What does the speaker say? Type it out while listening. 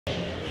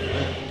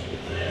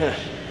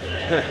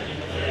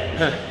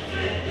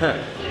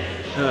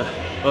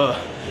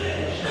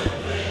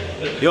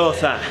よう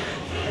さ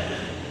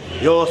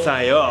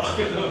んよ。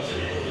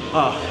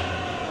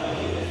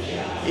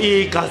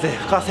いい風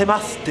吹かせ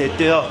ますって言っ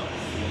てよ。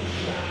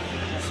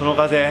その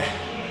風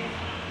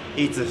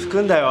いつ吹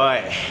くんだよおい。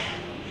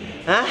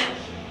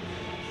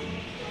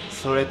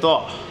それ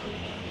と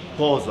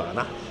ポーズは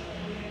な、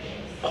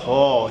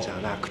こうじゃ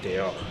なくて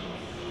よ、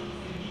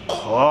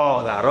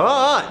こうだろ。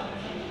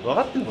分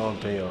かってんの本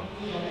当によ。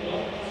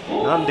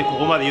なんでこ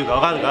こまで言うか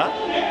分かるか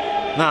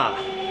なあ。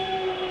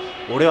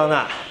俺は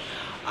な、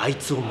あい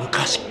つを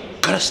昔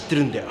から知って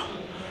るんだよ。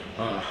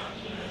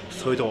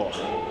そういうとこ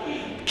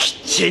き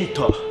ちん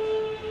と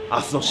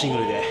明日のシン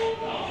グルで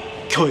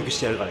教育し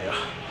てやるからよ。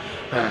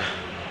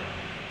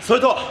そ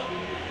れと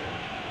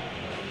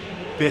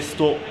ベス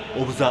ト・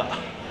オブ・ザ・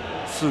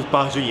スー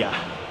パージュニア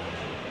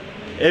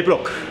A ブロ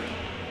ック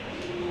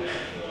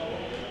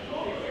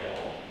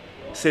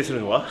制す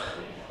るのは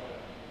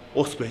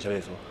オスプレイじゃね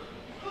えぞ、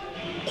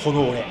こ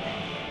の俺。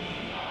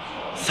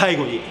最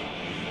後に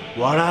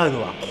笑う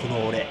のはこ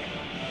の俺、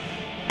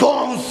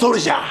ボーンソル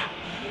ジャー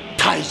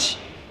タイジ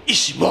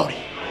石森、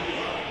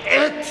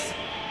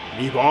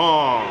リボ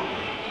ーン。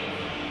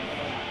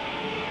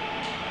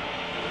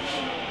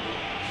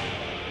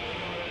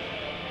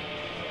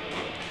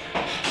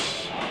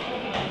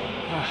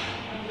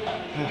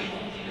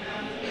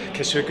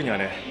決勝行くには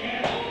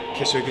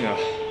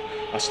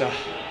明日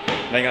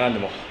何が何で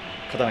も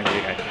勝たなきゃ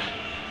いけないから、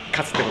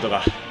勝つってこと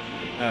が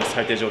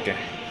最低条件。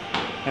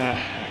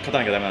勝た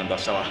なきゃダメなんだ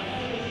明日は。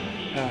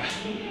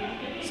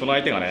その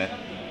相手がね、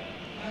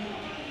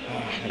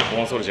ボ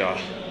ーンソルジャーっ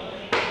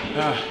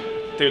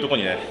ていうとこ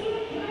ろにね、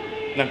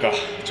なんか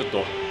ちょっ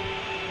と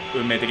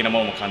運命的なも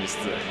のも感じつ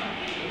つ、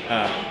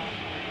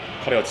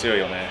彼は強い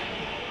よね、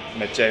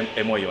めっちゃ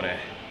エモいよね。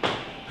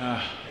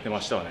でも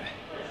明日は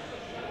ね、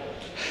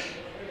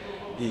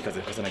いい風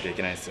吹かさなきゃい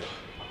けないんですよ、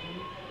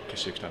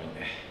決勝行くために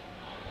ね。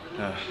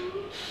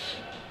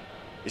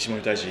石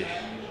森大治、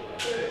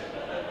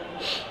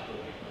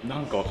な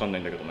んかわかんな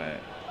いんだけどね、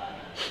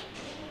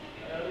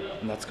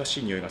懐か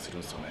しい匂いがする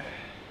んですよね。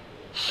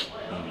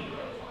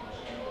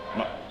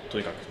と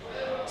にかく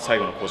最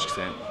後の公式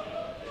戦、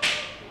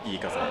いい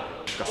風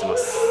吹かせま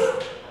す。